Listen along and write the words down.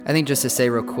I think just to say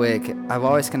real quick, I've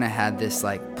always kind of had this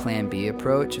like plan B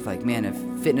approach of like, man,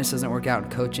 if fitness doesn't work out in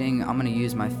coaching, I'm going to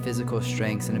use my physical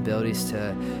strengths and abilities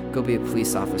to go be a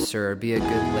police officer, be a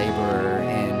good laborer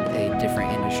in a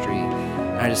different industry.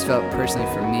 And I just felt personally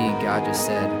for me, God just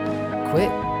said, quit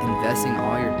investing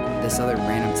all this other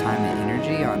random time and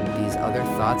energy on these other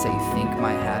thoughts that you think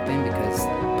might happen because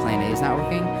plan A is not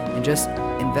working, and just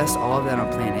invest all of that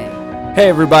on plan A. Hey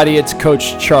everybody, it's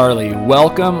Coach Charlie.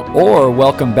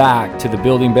 Welcome back to the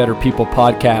Building Better People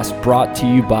podcast brought to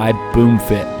you by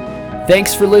BoomFit.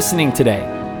 Thanks for listening today.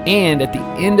 And at the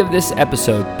end of this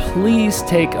episode, please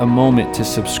take a moment to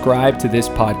subscribe to this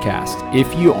podcast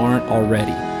if you aren't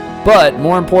already. But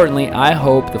more importantly, I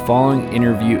hope the following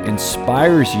interview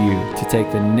inspires you to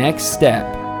take the next step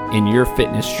in your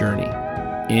fitness journey.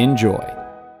 Enjoy.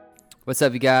 What's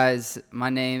up, you guys? My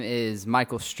name is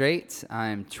Michael Straight.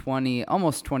 I'm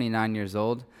almost 29 years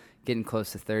old, getting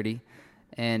close to 30,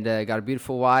 and got a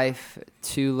beautiful wife,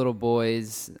 2 little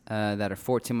boys that are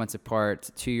 14 months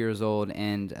apart, 2 years old,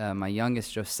 and my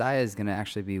youngest, Josiah, is going to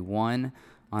actually be 1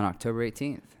 on October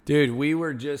 18th. Dude, we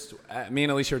were just, me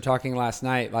and Alicia were talking last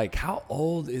night, like, how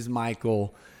old is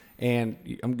Michael? And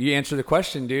you answered the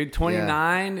question, dude.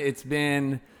 29, yeah. It's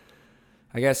been,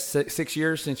 I guess, 6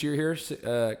 years since you were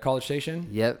here, College Station?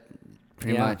 Yep,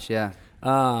 pretty much, yeah.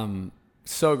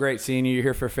 So great seeing you. You're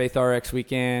here for Faith RX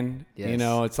weekend. Yes. You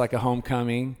know, it's like a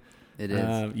homecoming. It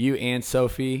is. You and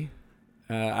Sophie.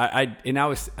 I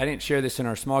didn't share this in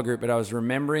our small group, but I was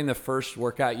remembering the first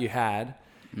workout you had,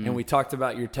 and we talked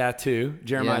about your tattoo,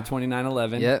 Jeremiah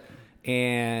 29:11. Yep.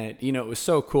 And, you know, it was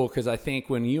so cool because I think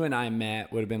when you and I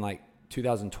met would have been like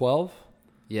 2012.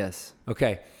 Yes.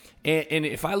 Okay. And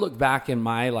if I look back in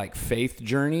my like faith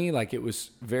journey, like it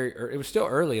was still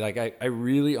early. Like I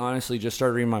really honestly just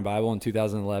started reading my Bible in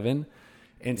 2011.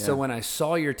 And so when I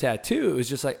saw your tattoo, it was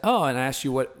just like, oh, and I asked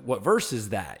you what verse is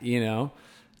that, you know,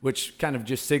 which kind of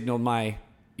just signaled my,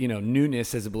 you know,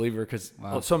 newness as a believer because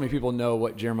so many people know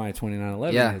what Jeremiah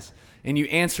 29:11 is. And you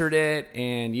answered it,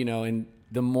 and, you know, and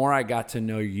the more I got to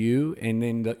know you and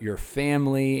then your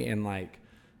family and like,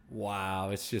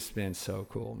 wow, it's just been so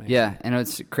cool, man. Yeah, and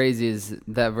what's crazy is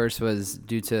that verse was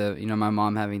due to, you know, my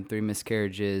mom having 3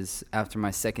 miscarriages after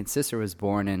my second sister was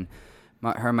born, and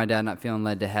her and my dad not feeling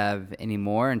led to have any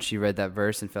more, and she read that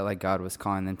verse and felt like God was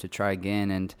calling them to try again,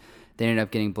 and they ended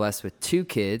up getting blessed with 2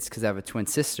 kids because I have a twin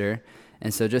sister.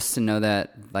 And so just to know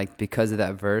that, like, because of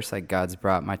that verse, like, God's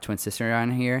brought my twin sister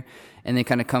on here, and then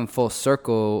kind of come full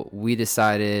circle, we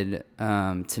decided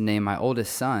to name my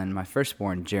oldest son, my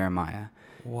firstborn, Jeremiah.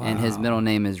 Wow. And his middle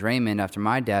name is Raymond after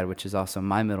my dad, which is also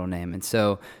my middle name. And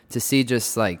so to see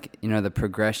just like, you know, the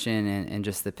progression and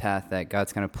just the path that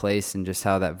God's kind of placed and just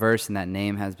how that verse and that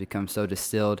name has become so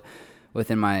distilled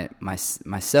within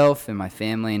myself and my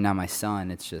family and now my son,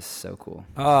 it's just so cool.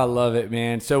 Oh, I love it,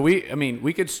 man. So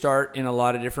we could start in a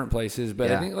lot of different places,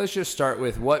 but I think let's just start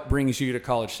with what brings you to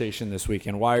College Station this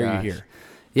weekend. Why are you here?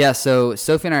 Yeah, so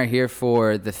Sophie and I are here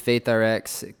for the Faith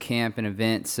RX camp and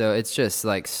event, so it's just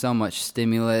like so much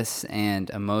stimulus and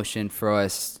emotion for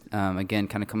us. Again,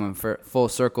 kind of coming full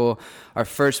circle. Our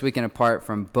first weekend apart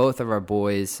from both of our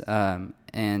boys,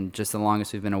 and just the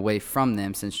longest we've been away from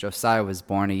them since Josiah was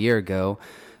born a year ago.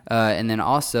 And then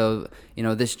also, you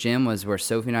know, this gym was where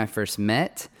Sophie and I first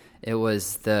met. It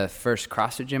was the first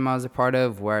CrossFit gym I was a part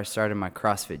of, where I started my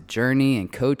CrossFit journey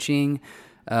and coaching.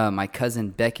 My cousin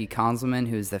Becky Konzelman,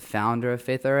 who's the founder of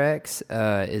Faith RX,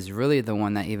 is really the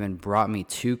one that even brought me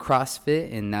to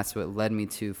CrossFit, and that's what led me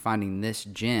to finding this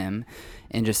gym,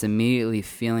 and just immediately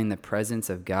feeling the presence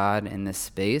of God in this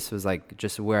space was like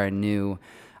just where I knew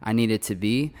I needed to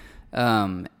be.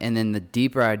 And then the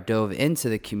deeper I dove into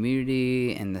the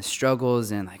community and the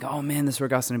struggles and like, oh man, this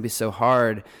workout's going to be so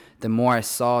hard, the more I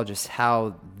saw just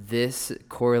how this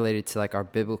correlated to like our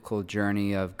biblical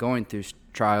journey of going through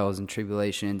trials and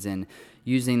tribulations and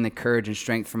using the courage and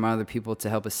strength from other people to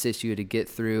help assist you to get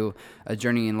through a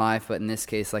journey in life, but in this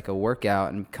case, like a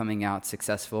workout, and coming out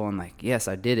successful and like, yes,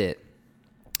 I did it.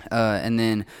 And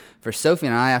then for Sophie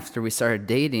and I, after we started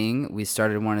dating, we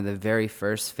started one of the very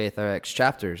first Faith RX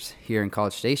chapters here in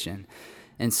College Station.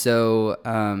 And so,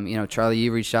 you know, Charlie,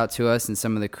 you reached out to us and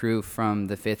some of the crew from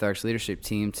the Faith RX leadership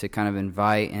team to kind of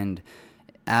invite and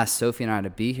ask Sophie and I to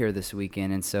be here this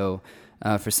weekend. And so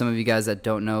for some of you guys that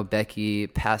don't know, Becky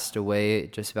passed away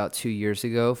just about 2 years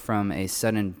ago from a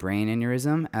sudden brain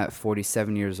aneurysm at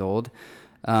 47 years old,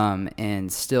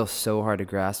 and still so hard to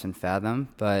grasp and fathom.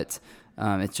 But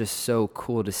it's just so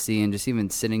cool to see, and just even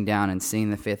sitting down and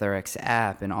seeing the Faith RX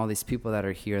app and all these people that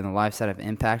are here and the lives that have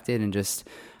impacted, and just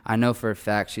I know for a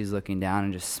fact she's looking down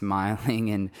and just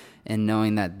smiling and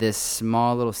knowing that this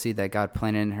small little seed that God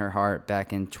planted in her heart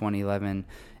back in 2011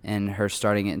 and her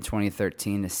starting it in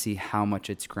 2013 to see how much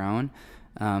it's grown.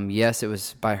 Yes, it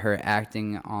was by her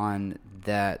acting on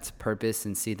that purpose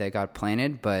and seed that God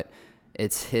planted, but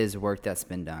it's his work that's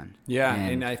been done. Yeah,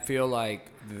 and I feel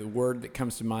like the word that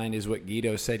comes to mind is what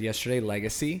Guido said yesterday,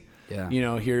 legacy. Yeah. You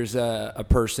know, here's a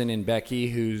person in Becky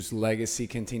whose legacy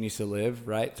continues to live,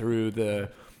 right, through the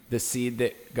seed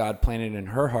that God planted in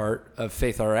her heart of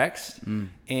Faith RX.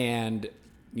 And,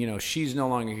 you know, she's no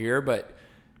longer here, but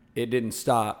it didn't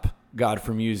stop God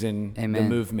from using the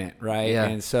movement, right? Yeah.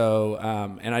 And so,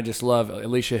 and I just love,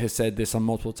 Alicia has said this on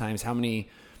multiple times, how many,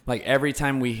 like every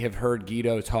time we have heard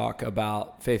Guido talk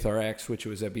about Faith RX, which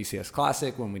was at BCS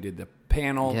Classic when we did the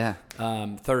panel,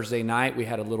 Thursday night we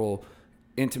had a little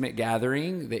intimate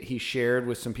gathering that he shared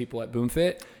with some people at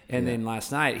BoomFit. And then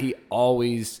last night, he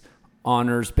always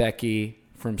honors Becky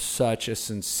from such a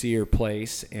sincere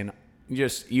place, and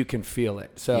just, you can feel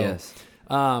it. So,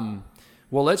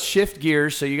 well, let's shift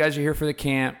gears. So you guys are here for the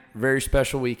camp, very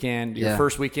special weekend, your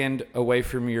first weekend away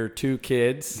from your two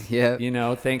kids. Yeah. You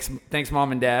know, thanks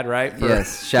Mom and Dad, right?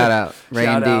 Shout out, Ray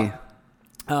and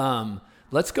D.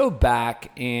 Let's go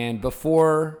back, and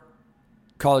before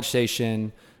College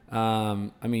Station, I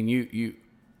mean,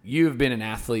 you've been an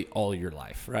athlete all your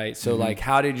life, right? So like,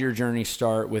 how did your journey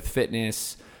start with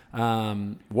fitness?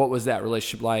 What was that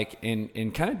relationship like?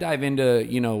 And kind of dive into,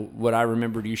 you know, what I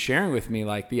remembered you sharing with me,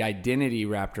 like the identity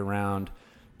wrapped around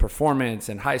performance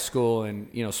and high school and,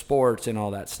 you know, sports and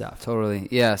all that stuff. Totally.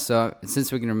 Yeah. So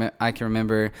since I can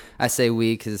remember, I say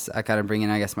we, cause I kind of bring in,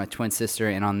 I guess, my twin sister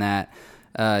in on that.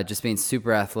 Just being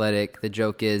super athletic. The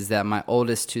joke is that my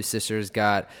oldest two sisters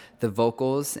got the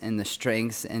vocals and the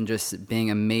strengths and just being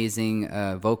amazing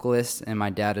vocalists, and my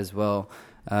dad as well.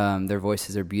 Their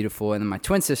voices are beautiful. And then my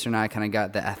twin sister and I kind of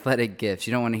got the athletic gifts.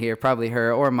 You don't want to hear probably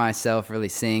her or myself really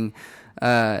sing.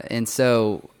 And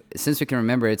so since we can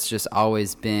remember, it's just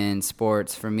always been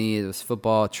sports. For me, it was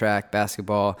football, track,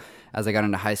 basketball. As I got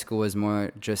into high school, it was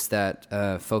more just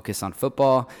that focus on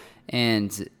football.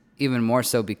 And even more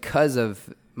so because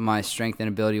of my strength and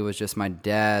ability was just my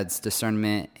dad's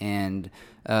discernment and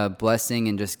blessing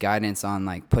and just guidance on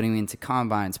like putting me into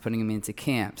combines, putting me into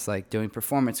camps, like doing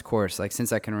performance course. Like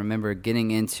since I can remember, getting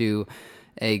into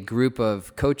a group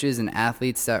of coaches and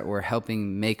athletes that were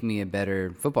helping make me a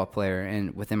better football player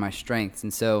and within my strengths.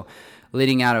 And so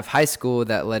leading out of high school,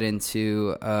 that led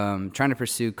into trying to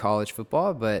pursue college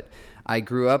football, but I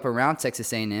grew up around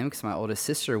Texas A&M because my oldest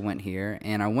sister went here,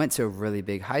 and I went to a really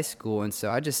big high school, and so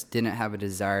I just didn't have a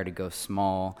desire to go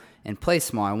small and play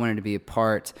small. I wanted to be a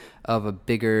part of a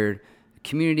bigger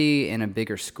community and a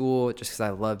bigger school just because I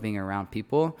love being around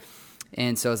people.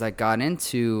 And so as I got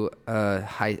into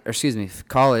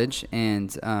college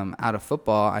and out of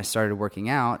football, I started working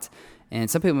out. And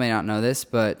some people may not know this,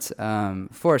 but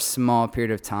for a small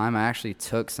period of time, I actually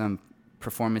took some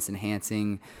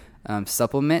performance-enhancing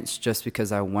supplements just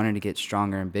because I wanted to get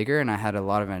stronger and bigger, and I had a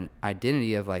lot of an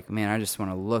identity of like, man, I just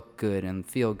want to look good and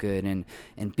feel good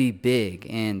and be big.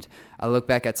 And I look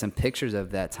back at some pictures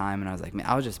of that time and I was like, man,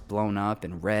 I was just blown up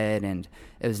and red, and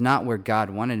it was not where God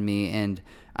wanted me. And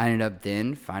I ended up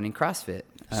then finding CrossFit.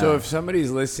 So if somebody's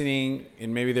listening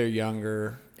and maybe they're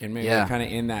younger and maybe they're kind of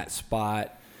in that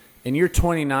spot, and you're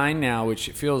 29 now, which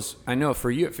it feels, I know for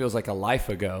you, it feels like a life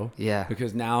ago. Yeah.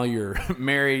 Because now you're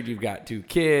married, you've got two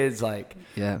kids, like,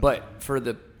 but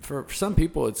for some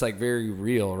people, it's like very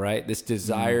real, right? This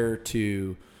desire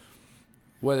to,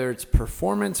 whether it's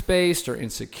performance-based or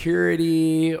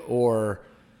insecurity or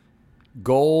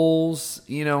goals,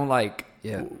 you know, like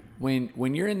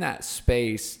when you're in that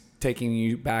space, taking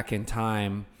you back in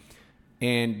time,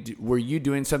 and were you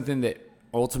doing something that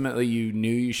ultimately you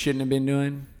knew you shouldn't have been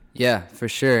doing? Yeah, for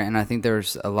sure. And I think there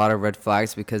was a lot of red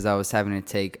flags because I was having to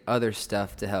take other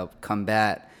stuff to help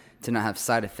combat, to not have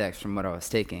side effects from what I was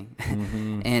taking.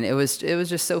 And it was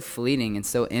just so fleeting and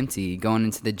so empty, going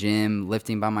into the gym,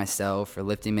 lifting by myself or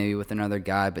lifting maybe with another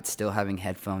guy, but still having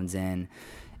headphones in.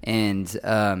 And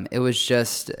it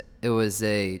was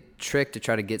a trick to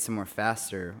try to get somewhere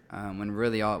faster when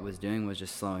really all it was doing was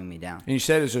just slowing me down. And you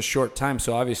said it was a short time,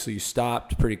 so obviously you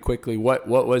stopped pretty quickly. What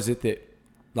was it that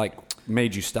like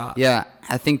made you stop? Yeah,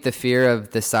 I think the fear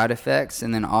of the side effects,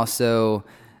 and then also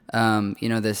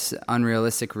this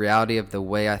unrealistic reality of the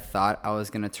way I thought I was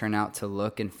going to turn out to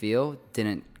look and feel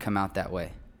didn't come out that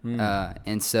way.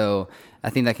 And so I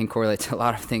think that can correlate to a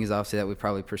lot of things, obviously, that we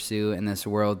probably pursue in this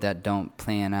world that don't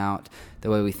plan out the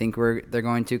way we think they're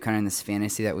going to, kind of in this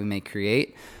fantasy that we may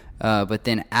create. But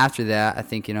then after that, I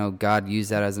think, God used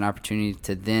that as an opportunity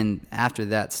to then, after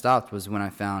that stopped, was when I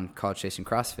found College Station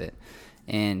CrossFit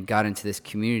and got into this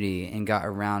community and got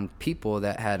around people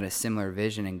that had a similar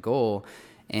vision and goal.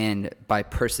 And by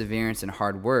perseverance and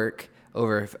hard work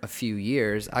over a few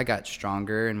years, I got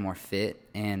stronger and more fit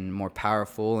and more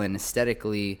powerful and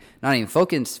aesthetically, not even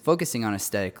focusing on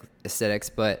aesthetics,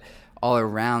 but all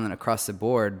around and across the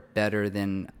board better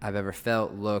than I've ever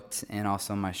felt, looked, and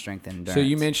also my strength and endurance. So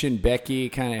you mentioned Becky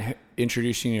kind of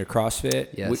introducing you to CrossFit.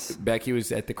 Yes. Becky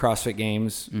was at the CrossFit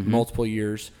Games multiple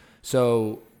years.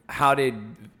 So how did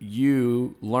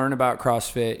you learn about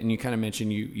CrossFit? And you kind of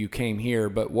mentioned you came here,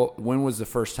 but when was the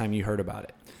first time you heard about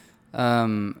it?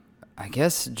 I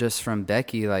guess just from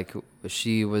Becky, like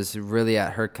she was really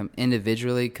at her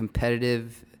individually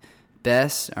competitive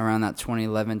best around that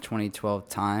 2011, 2012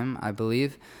 time, I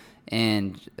believe.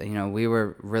 And, we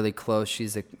were really close.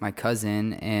 She's my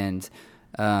cousin. And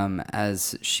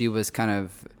as she was kind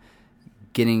of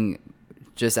getting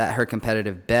just at her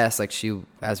competitive best, like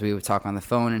as we would talk on the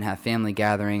phone and have family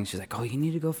gatherings, she's like, oh, you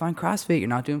need to go find CrossFit. You're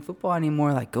not doing football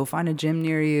anymore. Like, go find a gym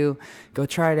near you. Go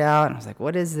try it out. And I was like,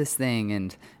 what is this thing?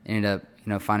 And ended up,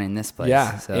 finding this place.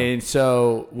 Yeah. And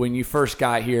so when you first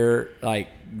got here, like,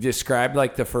 describe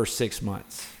like the first 6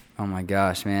 months. Oh my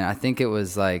gosh, man. I think it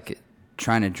was like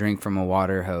trying to drink from a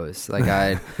water hose. Like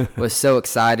I was so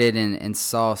excited and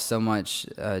saw so much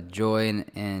joy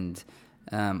and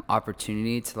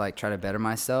opportunity to like try to better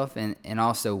myself, and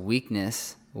also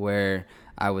weakness where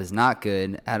I was not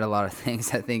good at a lot of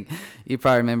things. I think you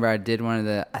probably remember I did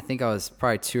I think I was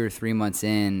probably 2 or 3 months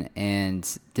in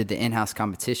and did the in-house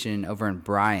competition over in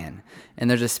Bryan. And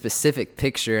there's a specific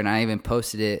picture, and I even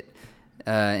posted it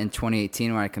in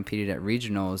 2018 when I competed at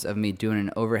regionals, of me doing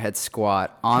an overhead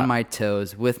squat on my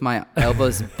toes with my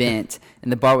elbows bent,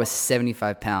 and the bar was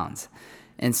 75 pounds.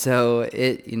 And so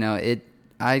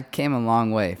I came a long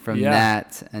way from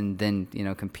that, and then,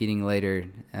 competing later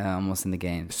almost in the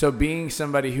games. So being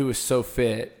somebody who was so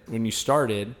fit when you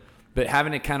started, but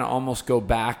having to kind of almost go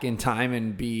back in time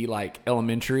and be like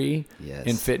elementary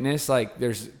in fitness, like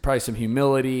there's probably some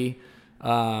humility,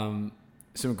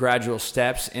 some gradual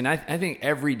steps. And I think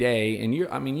every day, and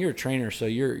you're a trainer, so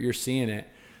you're seeing it,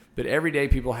 but every day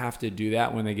people have to do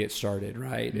that when they get started,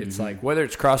 right? Mm-hmm. It's like, whether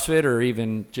it's CrossFit or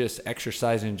even just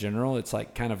exercise in general, it's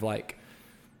like kind of like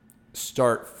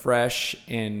start fresh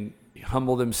and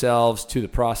humble themselves to the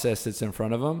process that's in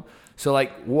front of them. So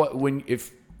like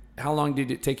how long did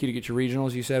it take you to get your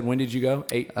regionals? You said, when did you go?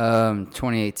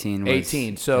 2018.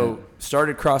 18. So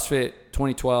started CrossFit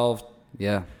 2012.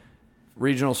 Yeah.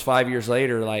 Regionals 5 years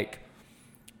later, like,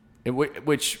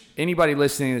 which anybody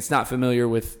listening that's not familiar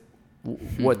with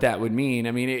what that would mean.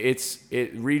 I mean,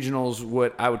 regionals,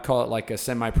 what I would call it like a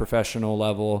semi-professional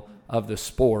level of the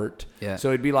sport. Yeah. So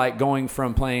it'd be like going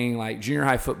from playing like junior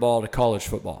high football to college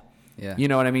football. Yeah. You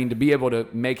know what I mean? To be able to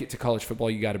make it to college football,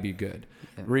 you got to be good.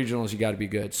 Yeah. Regionals, you got to be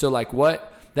good. So like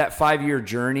that 5-year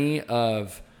journey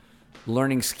of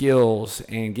learning skills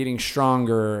and getting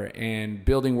stronger and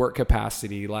building work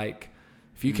capacity, like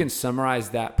if you can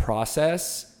summarize that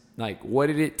process, like what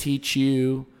did it teach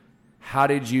you? How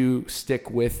did you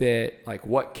stick with it? Like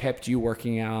what kept you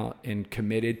working out and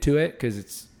committed to it?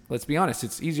 Because let's be honest,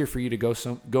 it's easier for you to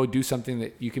go do something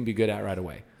that you can be good at right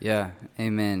away. Yeah,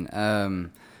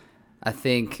 amen. I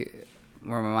think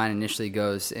where my mind initially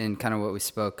goes, and kind of what we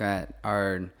spoke at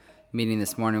our meeting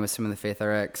this morning with some of the Faith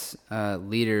RX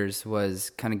leaders,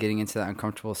 was kind of getting into that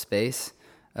uncomfortable space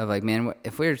of like, man,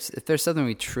 if there's something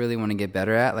we truly want to get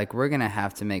better at, like we're going to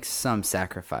have to make some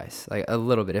sacrifice, like a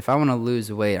little bit. If I want to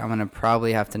lose weight, I'm going to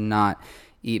probably have to not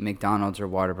eat McDonald's or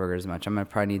Whataburger as much. I'm going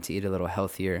to probably need to eat a little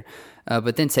healthier.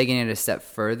 But then taking it a step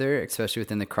further, especially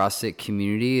within the CrossFit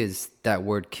community, is that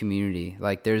word community.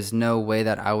 Like there's no way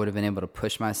that I would have been able to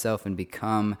push myself and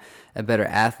become a better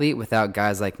athlete without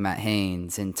guys like Matt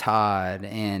Haynes and Todd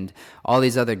and all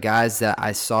these other guys that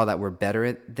I saw that were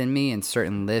better than me in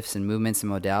certain lifts and movements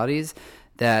and modalities,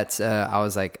 that I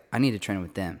was like, I need to train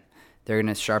with them. They're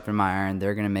going to sharpen my iron.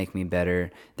 They're going to make me better.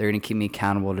 They're going to keep me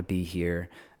accountable to be here.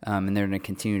 And they're going to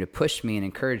continue to push me and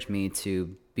encourage me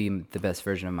to be the best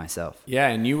version of myself. Yeah,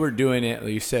 and you were doing it,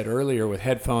 like you said earlier, with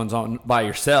headphones on by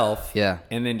yourself. Yeah.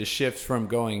 And then to shift from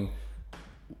going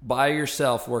by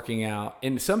yourself working out.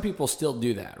 And some people still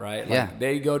do that, right? Like yeah.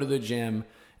 They go to the gym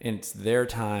and it's their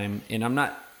time. And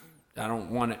I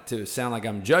don't want it to sound like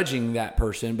I'm judging that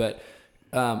person, but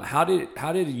how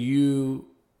did you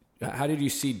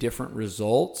see different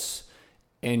results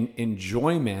and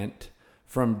enjoyment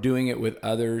from doing it with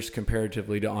others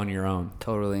comparatively to on your own?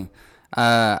 Totally.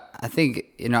 I think,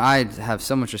 I have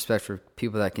so much respect for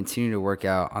people that continue to work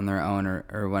out on their own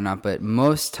or whatnot. But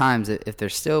most times, if they're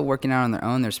still working out on their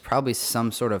own, there's probably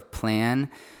some sort of plan,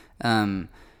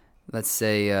 let's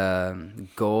say,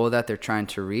 goal that they're trying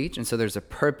to reach. And so there's a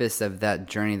purpose of that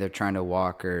journey they're trying to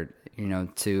walk or,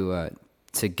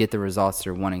 to get the results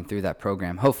they're wanting through that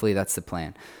program. Hopefully that's the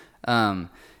plan.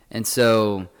 And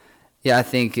so, yeah, I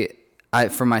think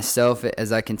for myself,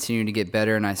 as I continue to get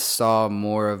better and I saw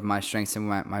more of my strengths and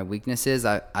my weaknesses,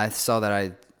 I saw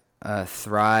that I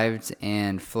thrived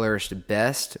and flourished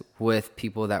best with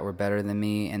people that were better than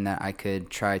me and that I could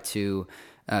try to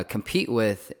compete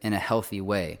with in a healthy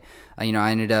way.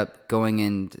 I ended up going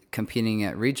and competing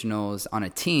at regionals on a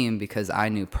team because I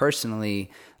knew personally,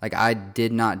 like, I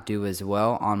did not do as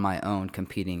well on my own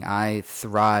competing. I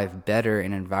thrive better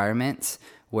in environments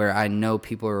where I know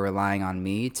people are relying on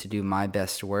me to do my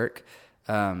best work,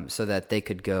 so that they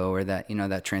could go, or that,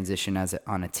 that transition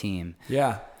on a team.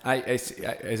 Yeah.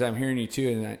 As I'm hearing you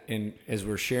too, and as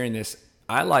we're sharing this,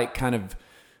 I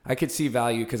could see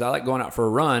value because I like going out for a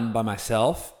run by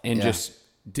myself and just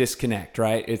disconnect,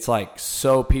 right? It's like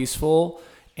so peaceful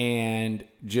and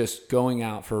just going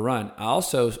out for a run. I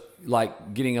also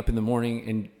like getting up in the morning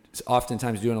and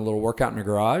oftentimes doing a little workout in the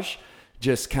garage,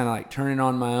 just kind of like turning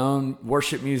on my own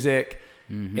worship music.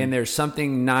 Mm-hmm. And there's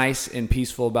something nice and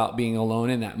peaceful about being alone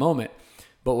in that moment.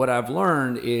 But what I've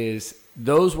learned is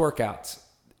those workouts,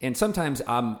 and sometimes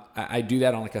I do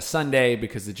that on like a Sunday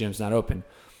because the gym's not open,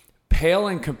 pale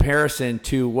in comparison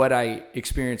to what I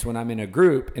experience when I'm in a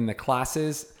group. In the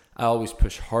classes, I always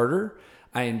push harder.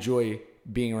 I enjoy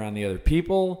being around the other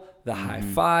people, the high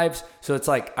fives. So it's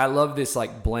like, I love this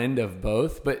like blend of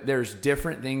both, but there's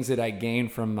different things that I gain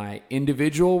from my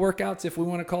individual workouts, if we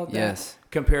want to call it that,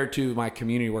 compared to my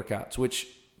community workouts, which,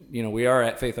 we are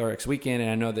at Faith RX weekend. And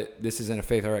I know that this isn't a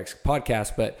Faith RX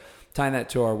podcast, but tying that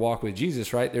to our walk with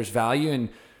Jesus, right? There's value in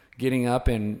getting up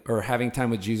or having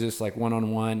time with Jesus, like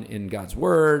one-on-one in God's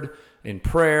word, in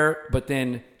prayer, but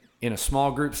then in a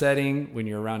small group setting, when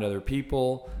you're around other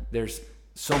people, there's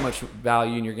so much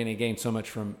value and you're going to gain so much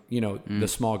from, the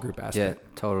small group aspect. Yeah,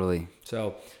 totally.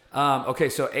 So, okay.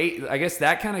 So I guess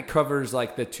that kind of covers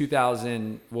like the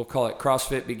 2000, we'll call it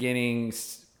CrossFit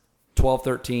beginnings, 12,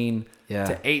 13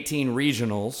 to 18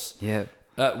 regionals. Yeah.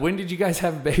 When did you guys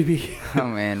have a baby? Oh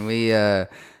man, we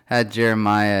had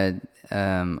Jeremiah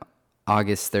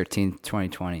August 13th,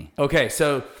 2020. Okay,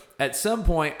 so at some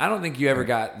point, I don't think you ever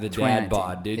got the dad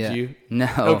bod, did you? No.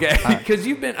 Okay, because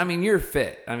you're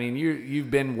fit.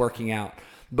 You've been working out.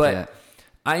 But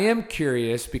I am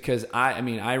curious because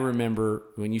I remember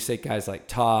when you say guys like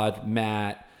Todd,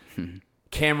 Matt,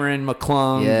 Cameron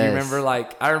McClung. Yes. You remember,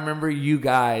 I remember you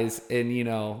guys, and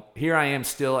here I am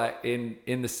still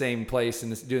in the same place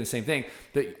and doing the same thing.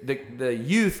 The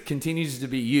youth continues to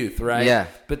be youth, right? Yeah.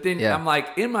 But then I'm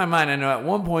like, in my mind, I know at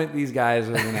one point these guys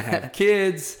are going to have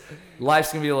kids.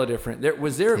 Life's going to be a little different.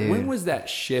 When was that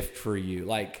shift for you?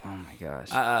 Like, oh my gosh.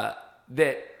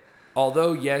 That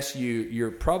although yes,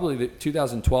 you're probably the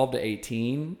 2012 to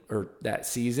 18 or that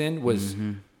season was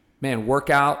man,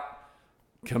 workout,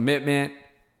 commitment,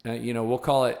 we'll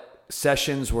call it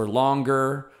sessions were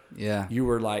longer. Yeah. You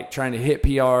were like trying to hit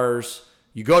PRs.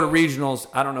 You go to regionals.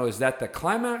 I don't know. Is that the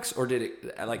climax or did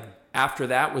it like after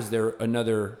that, was there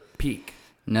another peak?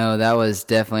 No, that was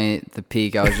definitely the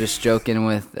peak. I was just joking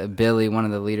with Billy, one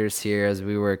of the leaders here, as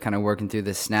we were kind of working through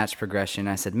the snatch progression.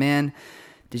 I said, man,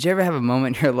 did you ever have a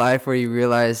moment in your life where you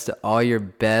realized all your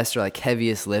best or like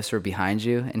heaviest lifts were behind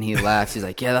you? And he laughed. He's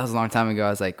like, yeah, that was a long time ago. I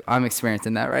was like, I'm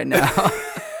experiencing that right now.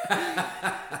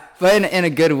 But in a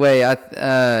good way.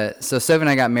 So Sophie and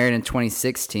I got married in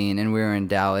 2016, and we were in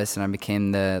Dallas, and I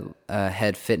became the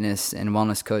head fitness and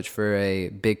wellness coach for a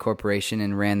big corporation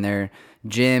and ran their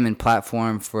gym and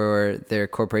platform for their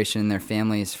corporation and their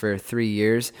families for 3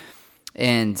 years.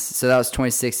 And so that was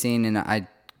 2016, and I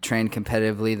trained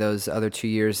competitively those other 2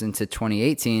 years into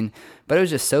 2018, but it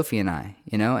was just Sophie and I,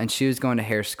 and she was going to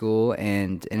hair school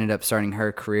and ended up starting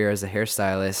her career as a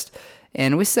hairstylist.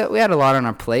 And we had a lot on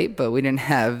our plate, but we didn't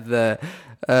have the,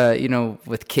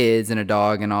 with kids and a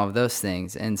dog and all of those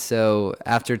things. And so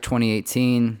after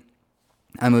 2018,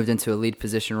 I moved into a lead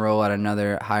position role at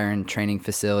another higher end training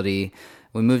facility.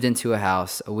 We moved into a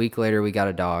house. A week later, we got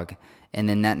a dog. And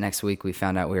then that next week, we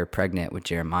found out we were pregnant with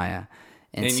Jeremiah.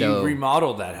 And so, you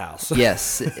remodeled that house.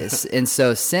 Yes. And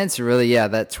so since really,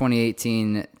 that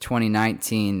 2018,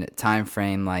 2019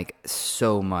 timeframe, like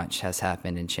so much has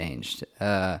happened and changed.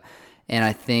 And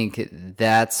I think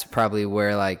that's probably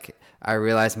where like I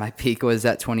realized my peak was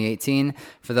at 2018.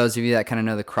 For those of you that kind of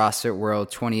know the CrossFit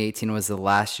world, 2018 was the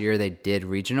last year they did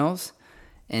regionals.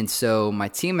 And so my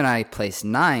team and I placed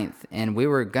 9th, and we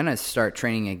were going to start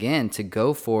training again to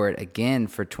go for it again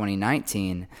for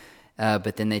 2019.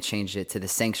 But then they changed it to the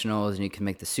sanctionals, and you can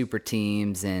make the super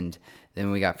teams. And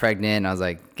then we got pregnant, and I was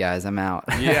like, guys, I'm out.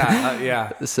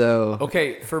 Yeah. So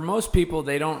okay, for most people,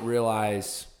 they don't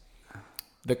realize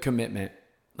the commitment,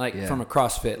 like from a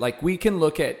CrossFit. Like we can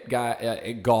look at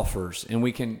golfers, and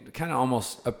we can kind of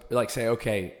almost like say,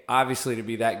 okay, obviously to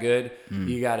be that good,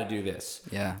 you got to do this.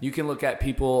 Yeah. You can look at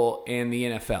people in the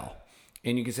NFL,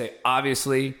 and you can say,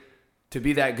 obviously, to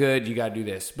be that good, you got to do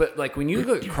this. But like when you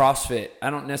look at CrossFit, I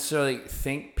don't necessarily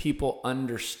think people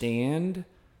understand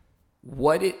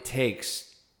what it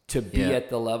takes to be at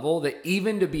the level that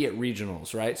even to be at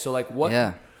regionals, right? So like what,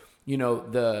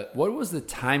 what was the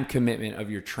time commitment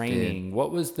of your training? Dude.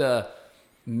 What was the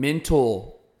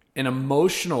mental and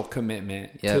emotional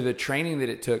commitment to the training that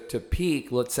it took to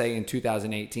peak, let's say in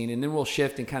 2018? And then we'll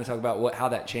shift and kind of talk about how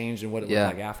that changed and what it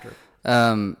looked like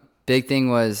after. Big thing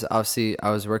was, obviously,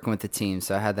 I was working with the team,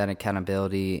 so I had that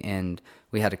accountability, and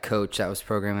we had a coach that was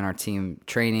programming our team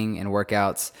training and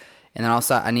workouts. And then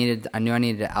also I knew I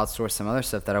needed to outsource some other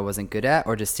stuff that I wasn't good at,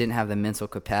 or just didn't have the mental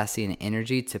capacity and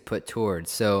energy to put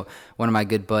towards. So one of my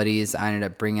good buddies, I ended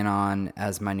up bringing on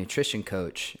as my nutrition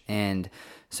coach. And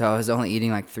so I was only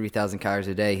eating like 3,000 calories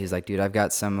a day. He's like, dude, I've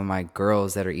got some of my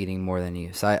girls that are eating more than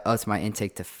you. So I upped my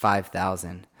intake to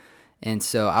 5,000. And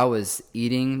so I was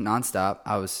eating nonstop.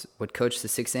 Would coach the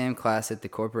 6 a.m. class at the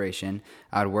corporation.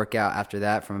 I would work out after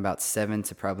that from about 7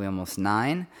 to probably almost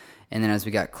 9. And then as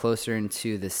we got closer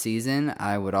into the season,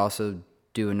 I would also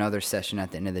do another session at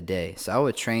the end of the day. So I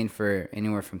would train for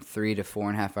anywhere from 3 to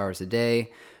 4.5 hours a day.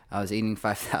 I was eating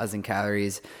 5,000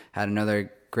 calories. Had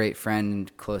another great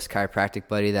friend, close chiropractic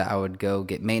buddy that I would go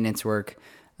get maintenance work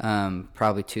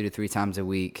probably 2 to 3 times a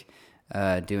week.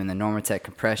 Doing the Normatec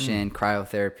compression,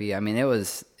 cryotherapy. I mean, it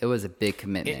was a big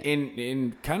commitment.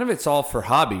 In kind of it's all for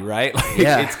hobby, right? Like,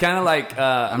 it's kind of like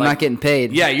I'm not getting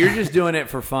paid. Yeah, you're just doing it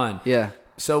for fun. Yeah.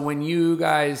 So when you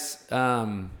guys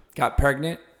got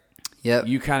pregnant,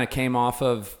 you kind of came off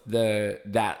of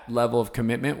that level of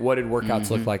commitment. What did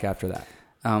workouts look like after that?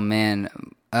 Oh man,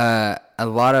 a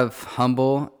lot of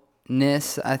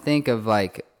humbleness. I think of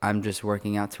like I'm just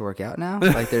working out to work out now.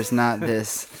 Like there's not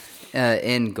this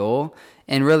end goal,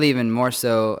 and really even more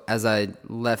so as I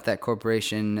left that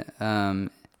corporation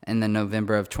in the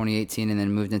November of 2018, and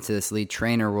then moved into this lead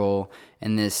trainer role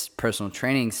in this personal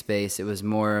training space. It was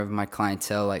more of my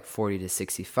clientele, like 40 to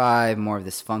 65, more of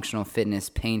this functional fitness,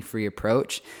 pain-free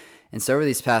approach. And so over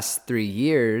these past 3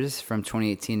 years, from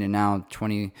 2018 to now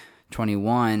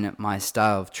 2021, my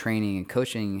style of training and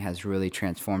coaching has really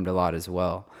transformed a lot as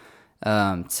well.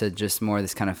 To just more of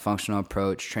this kind of functional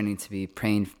approach, training to be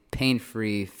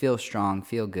pain-free, feel strong,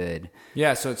 feel good.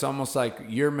 Yeah, so it's almost like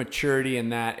your maturity in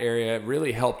that area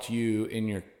really helped you in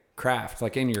your craft,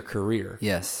 like in your career.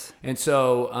 Yes. And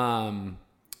so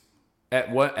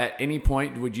at any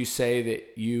point would you say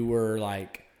that you were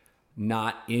like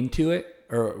not into it,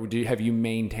 or have you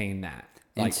maintained that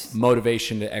like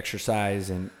motivation to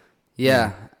exercise? And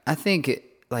I think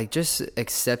like just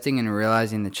accepting and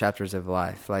realizing the chapters of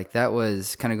life, like that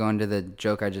was kind of going to the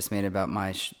joke I just made about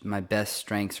my best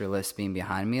strengths or list being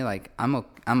behind me. Like I'm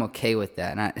okay with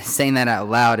that, and saying that out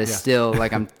loud is still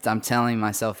like I'm telling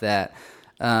myself that.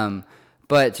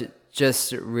 But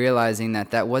just realizing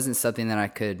that wasn't something that I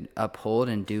could uphold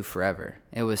and do forever.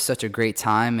 It was such a great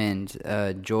time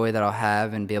and joy that I'll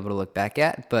have and be able to look back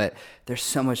at. But there's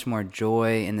so much more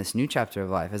joy in this new chapter of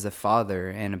life as a father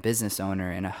and a business owner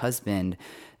and a husband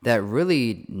that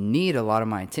really need a lot of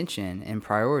my attention and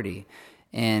priority.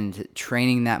 And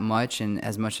training that much and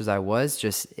as much as I was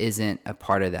just isn't a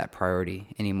part of that priority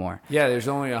anymore. Yeah, there's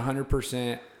only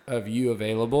 100% of you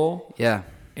available. Yeah.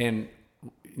 And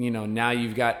now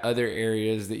you've got other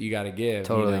areas that you got to give.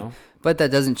 Totally. But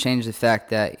that doesn't change the fact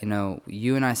that,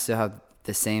 you and I still have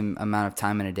the same amount of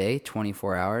time in a day,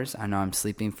 24 hours. I know I'm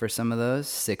sleeping for some of those,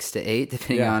 6 to 8,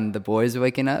 depending on the boys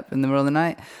waking up in the middle of the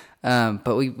night.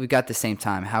 But we've got the same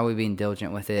time. How are we being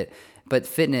diligent with it? But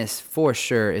fitness, for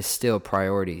sure, is still a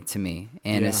priority to me.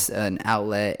 And it's an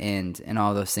outlet and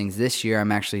all those things. This year,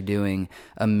 I'm actually doing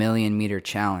a 1,000,000-meter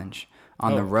challenge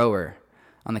on the rower.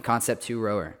 On the Concept 2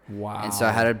 rower. Wow. And so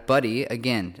I had a buddy,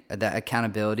 again, that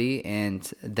accountability, and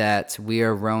that we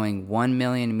are rowing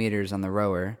 1,000,000 meters on the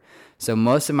rower. So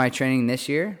most of my training this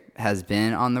year has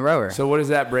been on the rower. So what does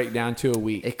that break down to a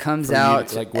week? It comes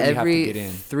out like what every do you have to get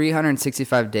in?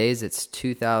 365 days. It's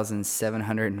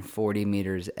 2,740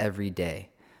 meters every day.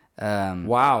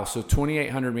 Wow. So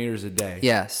 2,800 meters a day.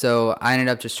 Yeah. So I ended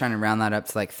up just trying to round that up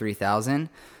to like 3,000.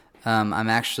 I'm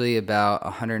actually about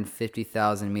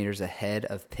 150,000 meters ahead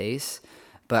of pace,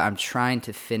 but I'm trying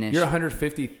to finish. You're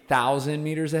 150,000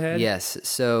 meters ahead? Yes.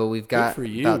 So we've got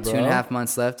about 2.5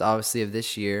 months left, obviously, of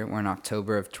this year. We're in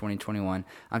October of 2021.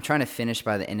 I'm trying to finish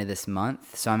by the end of this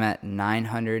month. So I'm at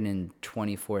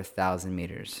 924,000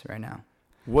 meters right now.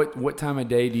 What time of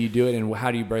day do you do it, and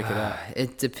how do you break it up?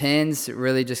 It depends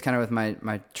really just kind of with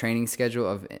my training schedule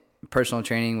of personal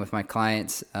training with my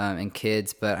clients and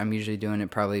kids, but I'm usually doing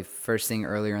it probably first thing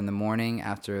earlier in the morning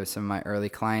after some of my early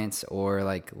clients, or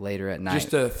like later at night.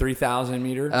 Just a 3,000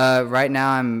 meter? Right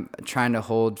now I'm trying to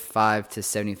hold 500 to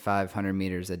 7,500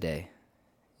 meters a day.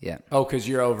 Yeah. Oh, because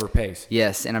you're over pace.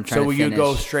 Yes, and I'm trying to finish. So will you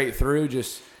go straight through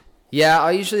just... Yeah,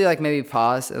 I'll usually like maybe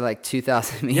pause at like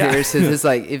 2,000 meters. Yeah. So it's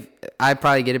like if I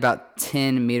probably get about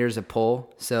 10 meters a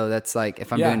pull. So that's like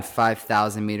if I'm doing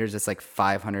 5,000 meters, it's like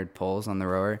 500 pulls on the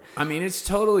rower. I mean, it's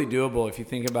totally doable if you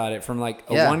think about it. From like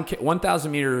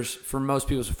 1,000 meters for most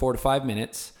people is 4 to 5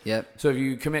 minutes. Yep. So if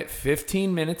you commit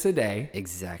 15 minutes a day,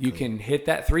 exactly, you can hit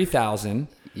that 3,000.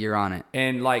 You're on it.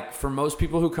 And like for most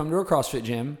people who come to a CrossFit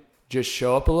gym, just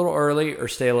show up a little early or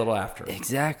stay a little after.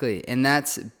 Exactly. And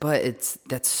that's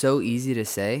so easy to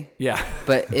say. Yeah.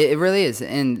 But it really is.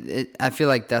 And I feel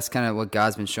like that's kind of what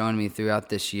God's been showing me throughout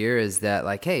this year is that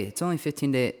like, hey, it's only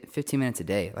 15 minutes a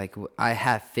day. Like I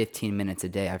have 15 minutes a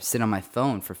day. I sit on my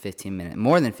phone for 15 minutes,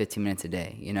 more than 15 minutes a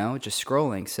day, just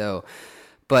scrolling. So,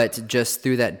 but just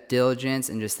through that diligence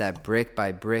and just that brick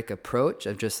by brick approach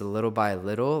of just a little by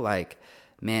little, like,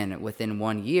 man, within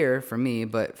 1 year for me,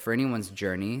 but for anyone's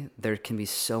journey, there can be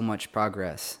so much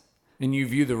progress. And you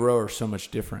view the rower so much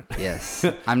different. Yes.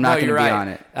 I'm not going to be on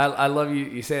it. I love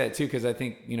you say that too, because I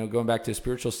think, going back to a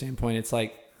spiritual standpoint, it's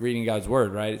like reading God's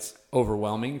word, right? It's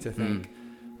overwhelming to think,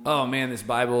 oh man, this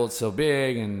Bible, it's so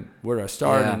big, and where do I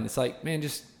start? Yeah. And it's like, man,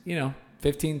 just,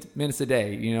 15 minutes a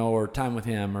day, or time with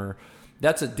him, or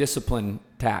that's a discipline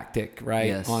tactic, right?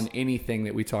 Yes. On anything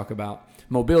that we talk about,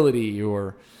 mobility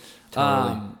or...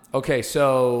 Totally. Okay,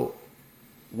 so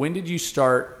when did you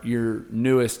start your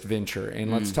newest venture?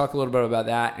 And let's talk a little bit about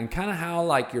that and kind of how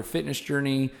like your fitness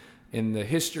journey and the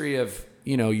history of,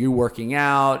 you working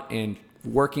out and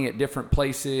working at different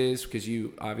places, because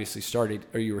you obviously started,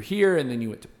 or you were here and then you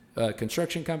went to a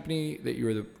construction company that you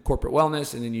were the corporate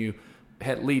wellness, and then you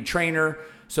had lead trainer.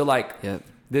 So like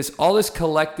all this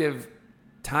collective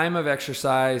time of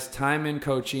exercise, time in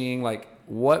coaching, like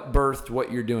what birthed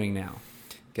what you're doing now?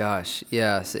 Gosh,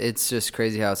 yes. It's just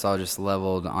crazy how it's all just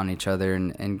leveled on each other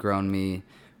and grown me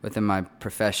within my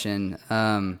profession.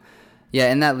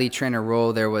 In that lead trainer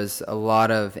role, there was a lot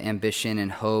of ambition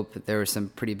and hope. There was some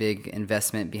pretty big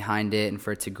investment behind it, and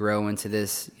for it to grow into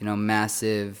this,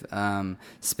 massive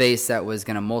space that was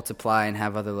going to multiply and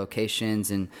have other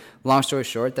locations. And long story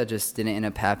short, that just didn't end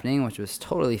up happening, which was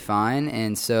totally fine.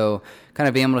 And so kind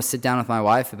of being able to sit down with my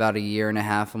wife about 1.5 years,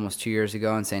 almost 2 years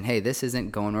ago, and saying, hey, this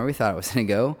isn't going where we thought it was going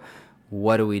to go.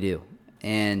 What do we do?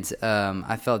 And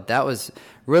I felt that was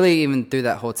really, even through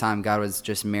that whole time, God was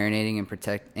just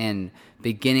marinating and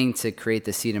beginning to create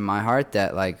the seed in my heart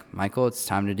that, like, Michael, it's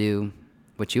time to do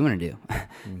what you want to do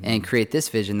and create this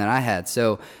vision that I had.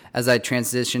 So as I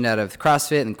transitioned out of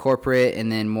CrossFit and corporate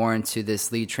and then more into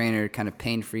this lead trainer kind of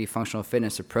pain-free functional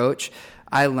fitness approach,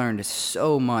 I learned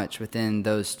so much within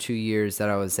those 2 years that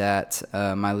I was at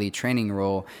my lead training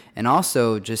role, and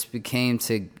also just became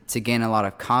to gain a lot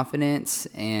of confidence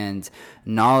and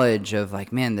knowledge of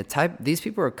like, man, these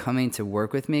people are coming to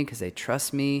work with me because they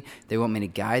trust me. They want me to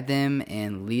guide them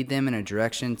and lead them in a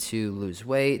direction to lose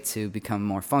weight, to become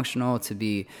more functional, to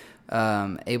be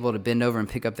able to bend over and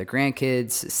pick up their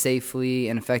grandkids safely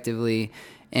and effectively,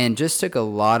 and just took a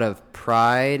lot of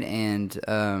pride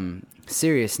and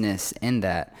seriousness in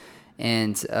that.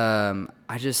 And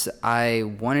I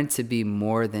wanted to be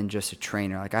more than just a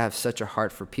trainer. Like, I have such a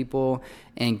heart for people,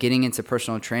 and getting into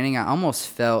personal training, I almost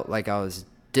felt like I was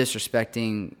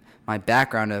disrespecting my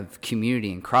background of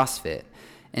community and CrossFit.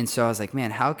 And so I was like,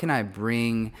 man, how can I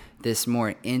bring this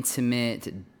more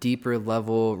intimate, deeper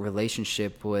level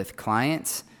relationship with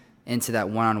clients into that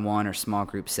one-on-one or small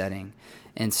group setting?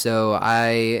 And so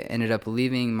I ended up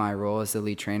leaving my role as the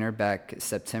lead trainer back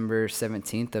September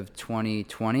 17th of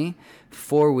 2020,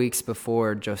 4 weeks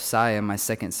before Josiah, my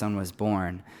second son, was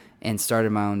born, and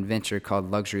started my own venture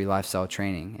called Luxury Lifestyle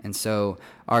Training. And so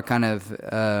our kind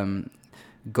of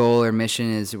goal or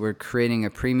mission is we're creating a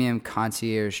premium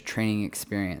concierge training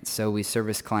experience. So we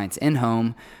service clients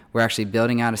in-home. We're actually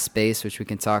building out a space, which we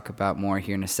can talk about more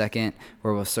here in a second,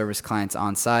 where we'll service clients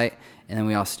on-site. And then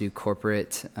we also do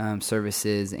corporate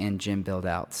services and gym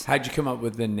build-outs. How'd you come up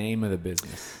with the name of the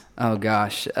business? Oh,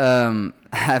 gosh. I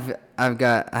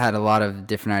had a lot of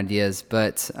different ideas,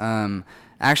 but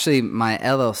Actually, my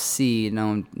LLC, no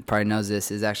one probably knows this,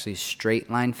 is actually Straight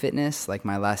Line Fitness, like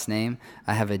my last name.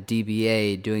 I have a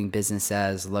DBA, doing business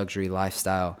as luxury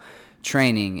lifestyle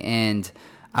training. And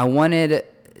I wanted,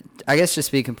 I guess, just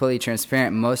to be completely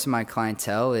transparent, most of my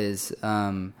clientele is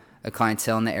a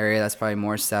clientele in the area that's probably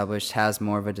more established, has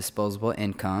more of a disposable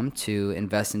income to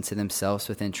invest into themselves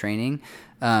within training.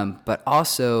 But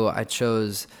also I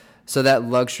chose, so that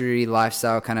luxury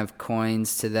lifestyle kind of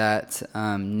coins to that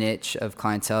niche of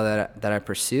clientele that I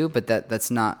pursue, but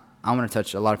that's not, I want to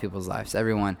touch a lot of people's lives,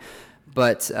 everyone.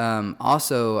 But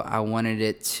also I wanted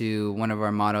it to, one of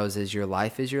our mottos is your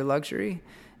life is your luxury.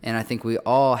 And I think we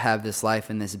all have this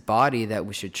life in this body that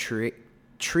we should treat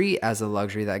as a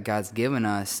luxury that God's given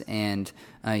us, and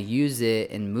use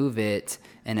it and move it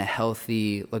in a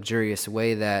healthy, luxurious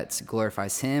way that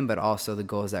glorifies Him, but also the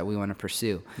goals that we want to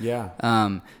pursue. Yeah.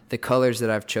 The colors that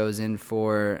I've chosen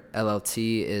for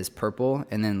LLT is purple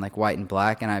and then like white and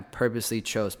black, and I purposely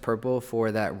chose purple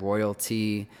for that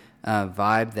royalty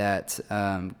vibe that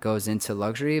goes into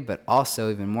luxury, but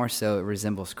also even more so it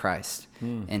resembles Christ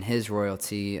and His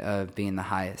royalty of being the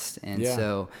highest. And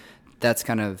so that's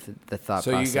kind of the thought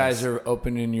process. So you guys are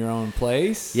opening your own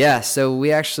place? Yeah. So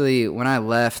we actually, when I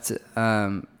left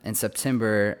in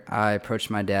September, I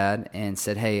approached my dad and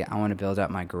said, hey, I want to build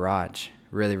out my garage.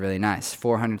 Really, really nice.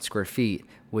 400 square feet.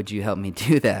 Would you help me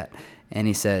do that? And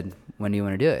he said, when do you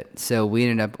want to do it? So we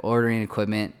ended up ordering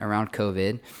equipment around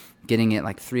COVID, getting it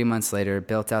like 3 months later,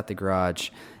 built out the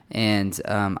garage. And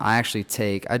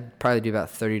I'd probably do about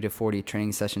 30 to 40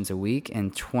 training sessions a week,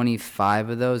 and 25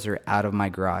 of those are out of my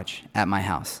garage at my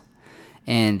house.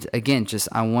 And again, just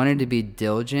I wanted to be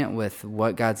diligent with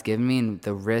what God's given me and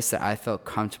the risks that I felt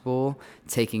comfortable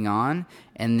taking on.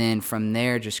 And then from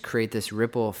there, just create this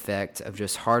ripple effect of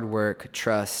just hard work,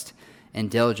 trust, and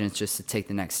diligence just to take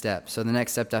the next step. So the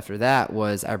next step after that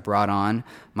was I brought on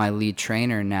my lead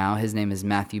trainer now. His name is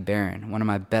Matthew Barron, one of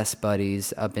my best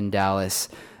buddies up in Dallas.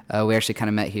 We actually kind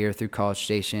of met here through College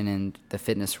Station and the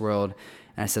fitness world.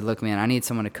 And I said, look, man, I need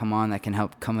someone to come on that can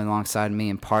help come alongside me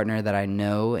and partner that I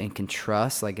know and can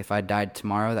trust. Like if I died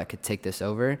tomorrow that could take this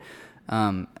over,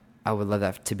 I would love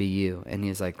that to be you. And he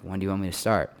was like, when do you want me to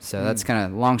start? So that's kind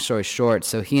of long story short.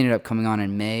 So he ended up coming on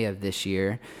in May of this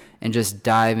year and just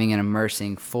diving and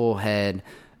immersing full head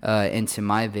into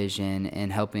my vision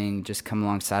and helping just come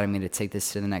alongside of me to take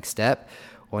this to the next step.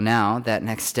 Well, now that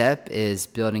next step is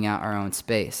building out our own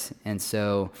space. And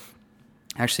so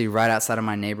actually right outside of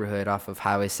my neighborhood off of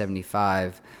Highway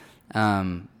 75,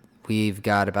 we've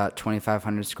got about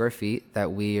 2,500 square feet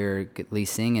that we are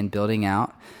leasing and building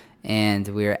out. And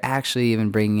we're actually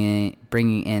even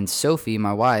bringing in Sophie,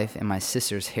 my wife, and my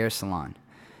sister's hair salon.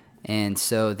 And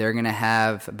so they're going to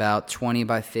have about 20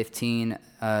 by 15.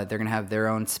 They're going to have their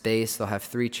own space. They'll have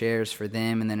 3 chairs for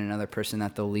them and then another person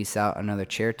that they'll lease out another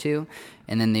chair to.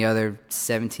 And then the other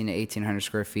 1,700 to 1,800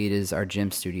 square feet is our gym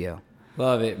studio.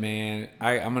 Love it, man.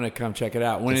 I'm going to come check it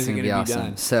out. When is it going to be awesome.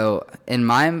 done? So in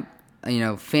my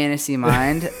fantasy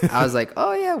mind, I was like,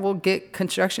 oh yeah, we'll get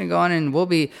construction going and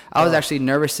I was actually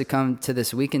nervous to come to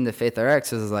this weekend to Faith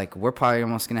RX. I was like, we're probably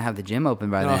almost going to have the gym open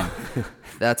by then.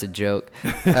 That's a joke.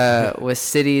 With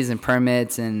cities and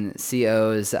permits and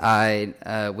COs,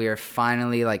 we are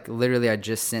finally, like literally I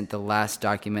just sent the last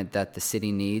document that the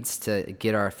city needs to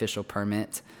get our official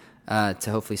permit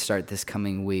to hopefully start this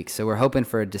coming week. So we're hoping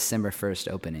for a December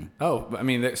 1st opening. Oh, I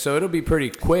mean, so it'll be pretty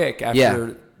quick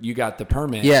after you got the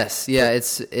permit. Yes. Yeah.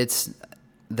 It's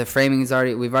the framing's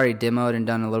we've already demoed and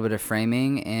done a little bit of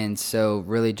framing. And so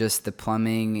really just the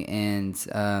plumbing and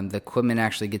the equipment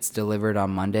actually gets delivered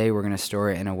on Monday. We're going to store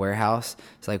it in a warehouse.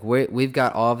 It's like we've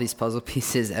got all these puzzle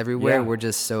pieces everywhere. Yeah. We're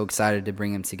just so excited to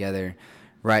bring them together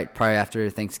right probably after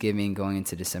Thanksgiving going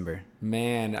into December.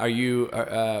 Man, are you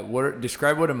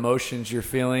describe what emotions you're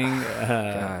feeling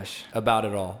about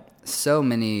it all? So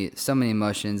many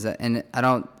emotions, and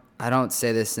I don't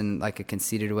say this in like a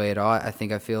conceited way at all. I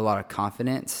think I feel a lot of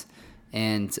confidence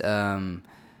and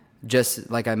just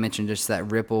like I mentioned, just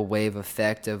that ripple wave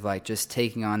effect of like just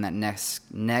taking on that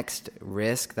next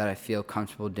risk that I feel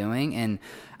comfortable doing. And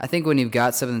I think when you've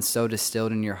got something so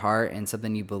distilled in your heart and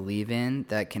something you believe in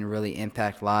that can really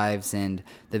impact lives, and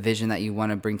the vision that you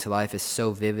want to bring to life is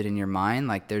so vivid in your mind,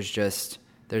 like there's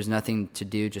nothing to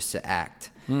do, just to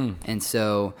act. And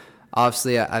so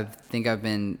obviously, I think I've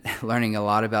been learning a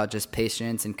lot about just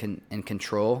patience and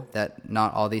control, that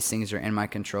not all these things are in my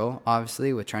control,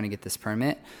 obviously, with trying to get this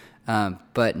permit.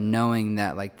 But knowing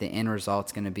that like the end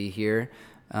result's going to be here,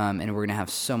 and we're going to have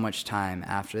so much time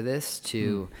after this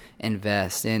to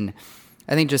invest. And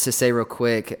I think just to say real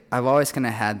quick, I've always kind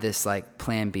of had this like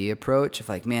plan B approach of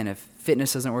like, man, if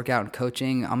fitness doesn't work out in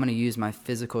coaching, I'm going to use my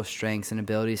physical strengths and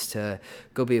abilities to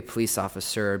go be a police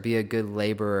officer or be a good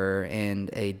laborer in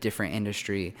a different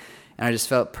industry. And I just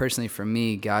felt personally for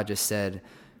me, God just said,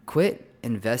 quit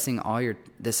investing all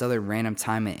this other random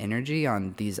time and energy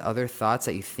on these other thoughts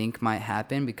that you think might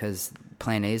happen because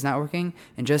plan A is not working,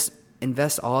 and just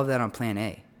invest all of that on plan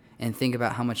A and think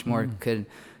about how much more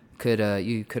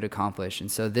you could accomplish.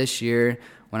 And so this year,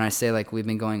 when I say like we've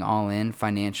been going all in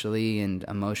financially and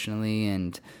emotionally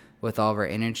and with all of our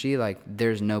energy, like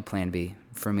there's no plan B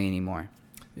for me anymore.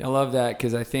 I love that,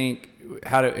 because I think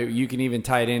you can even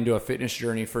tie it into a fitness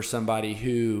journey for somebody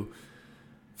who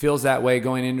feels that way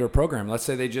going into a program. Let's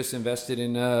say they just invested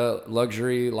in a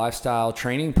luxury lifestyle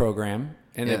training program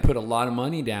and they put a lot of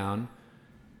money down,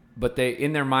 but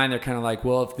in their mind, they're kind of like,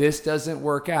 well, if this doesn't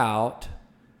work out,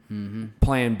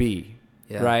 plan B,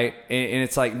 right? And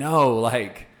it's like, no,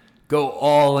 like go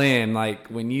all in. Like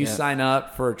when you sign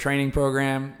up for a training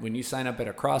program, when you sign up at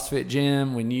a CrossFit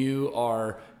gym, when you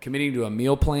are committing to a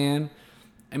meal plan,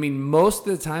 I mean, most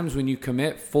of the times when you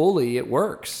commit fully, it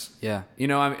works. Yeah. You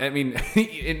know, I mean,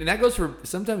 and that goes for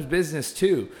sometimes business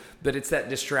too, but it's that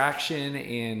distraction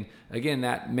and again,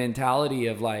 that mentality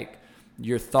of like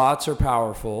your thoughts are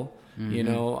powerful, you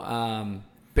know,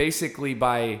 basically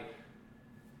by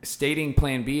stating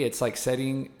plan B, it's like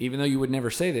setting, even though you would never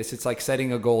say this, it's like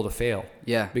setting a goal to fail.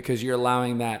 Yeah. Because you're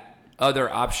allowing that other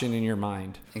option in your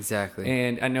mind. Exactly.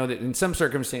 And I know that in some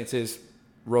circumstances,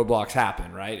 roadblocks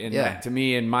happen, right? And that, to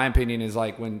me, in my opinion, is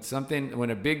like when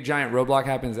a big giant roadblock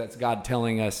happens, that's God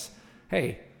telling us,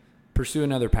 hey, pursue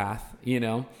another path, you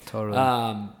know?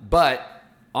 Totally. But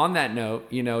on that note,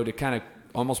 you know, to kind of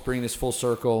almost bring this full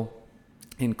circle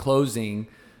in closing,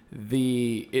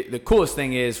 the coolest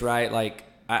thing is, right, like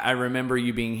I remember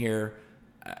you being here.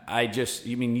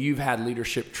 You've had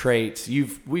leadership traits.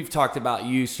 We've talked about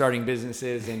you starting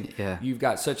businesses, and you've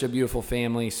got such a beautiful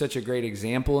family, such a great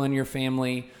example in your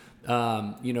family.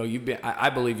 You know, I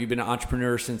believe you've been an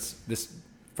entrepreneur since this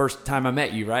first time I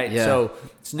met you, right? Yeah. So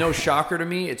it's no shocker to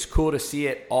me. It's cool to see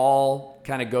it all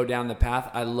kind of go down the path.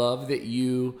 I love that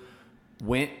you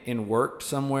went and worked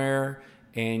somewhere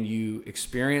and you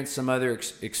experienced some other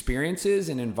experiences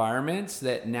and environments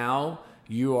that now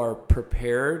you are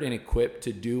prepared and equipped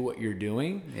to do what you're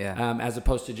doing, as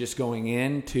opposed to just going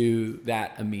into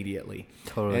that immediately.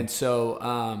 Totally. And so,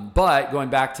 but going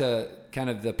back to kind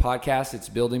of the podcast, it's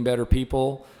Building Better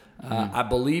People. I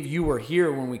believe you were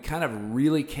here when we kind of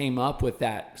really came up with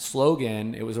that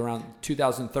slogan. It was around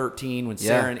 2013 when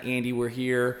Sarah and Andy were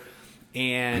here.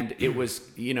 And it was,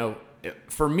 you know,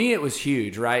 for me, it was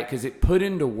huge, right? Because it put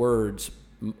into words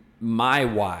my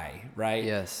why, right?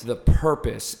 Yes. The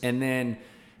purpose. And then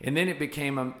it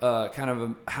became a kind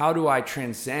of how do I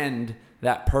transcend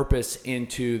that purpose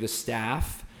into the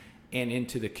staff and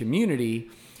into the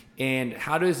community? And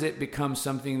how does it become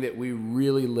something that we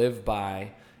really live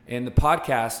by? And the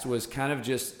podcast was kind of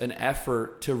just an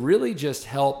effort to really just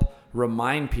help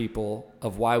remind people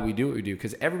of why we do what we do,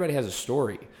 because everybody has a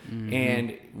story.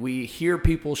 And we hear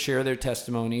people share their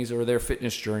testimonies or their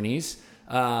fitness journeys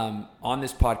on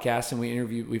this podcast, and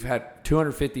we've had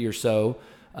 250 or so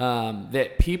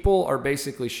that people are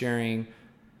basically sharing,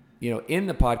 you know, in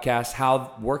the podcast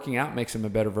how working out makes them a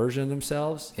better version of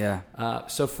themselves. Yeah.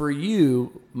 So for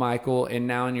you, Michael, and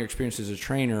now in your experience as a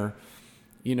trainer,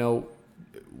 you know,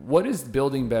 what does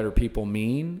building better people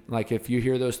mean? Like if you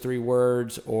hear those three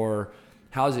words, or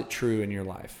how is it true in your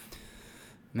life?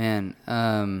 Man,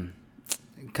 kind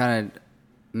of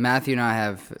Matthew and I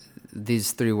have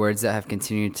these three words that have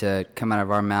continued to come out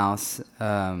of our mouths,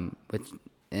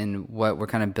 and what we're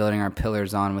kind of building our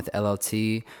pillars on with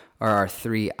LLT are our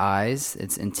three I's.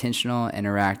 It's intentional,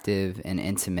 interactive, and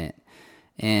intimate.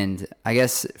 And I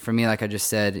guess for me, like I just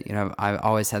said, you know, I've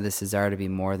always had this desire to be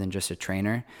more than just a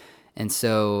trainer. And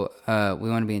so we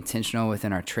want to be intentional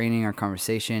within our training, our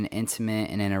conversation, intimate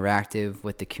and interactive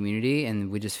with the community.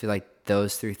 And we just feel like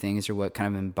those three things are what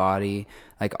kind of embody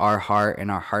like our heart and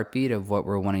our heartbeat of what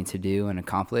we're wanting to do and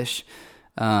accomplish.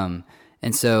 And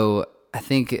so I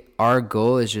think our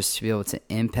goal is just to be able to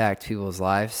impact people's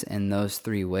lives in those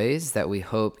three ways that we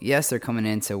hope, yes, they're coming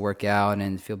in to work out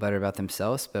and feel better about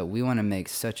themselves, but we want to make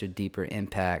such a deeper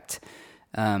impact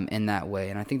in that way.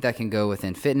 And I think that can go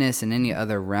within fitness and any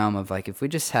other realm of like, if we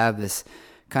just have this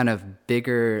kind of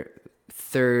bigger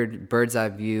third bird's eye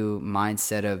view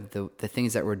mindset of the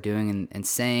things that we're doing and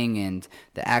saying and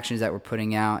the actions that we're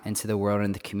putting out into the world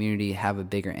and the community have a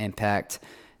bigger impact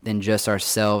than just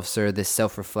ourselves or this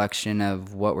self-reflection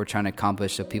of what we're trying to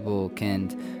accomplish so people can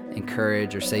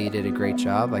encourage or say you did a great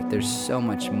job. Like there's so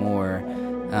much more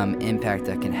impact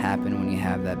that can happen when you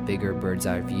have that bigger bird's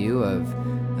eye view of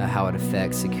how it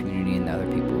affects the community and the other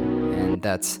people. And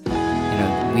that's,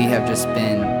 we have just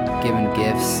been given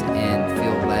gifts and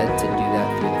feel led to do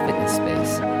that through the fitness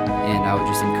space. And I would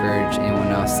just encourage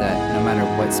anyone else that no matter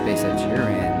what space that you're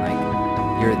in, like,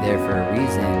 you're there for a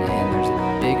reason, and there's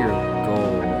a bigger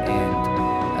goal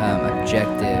and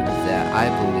objective that I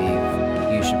believe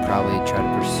you should probably try to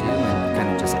pursue, and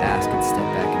kind of just ask and step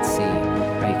back and see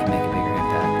how you can make a bigger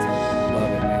impact.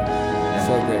 Love it, man. Yeah.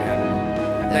 So great having you.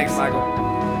 Thanks, Michael.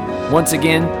 Once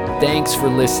again, thanks for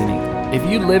listening. If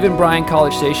you live in Bryan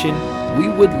College Station, we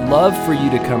would love for you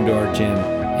to come to our gym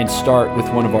and start with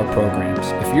one of our programs.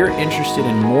 If you're interested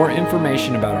in more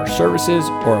information about our services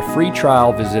or a free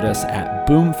trial, visit us at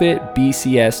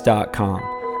boomfitbcs.com.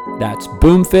 That's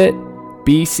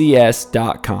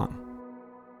boomfitbcs.com.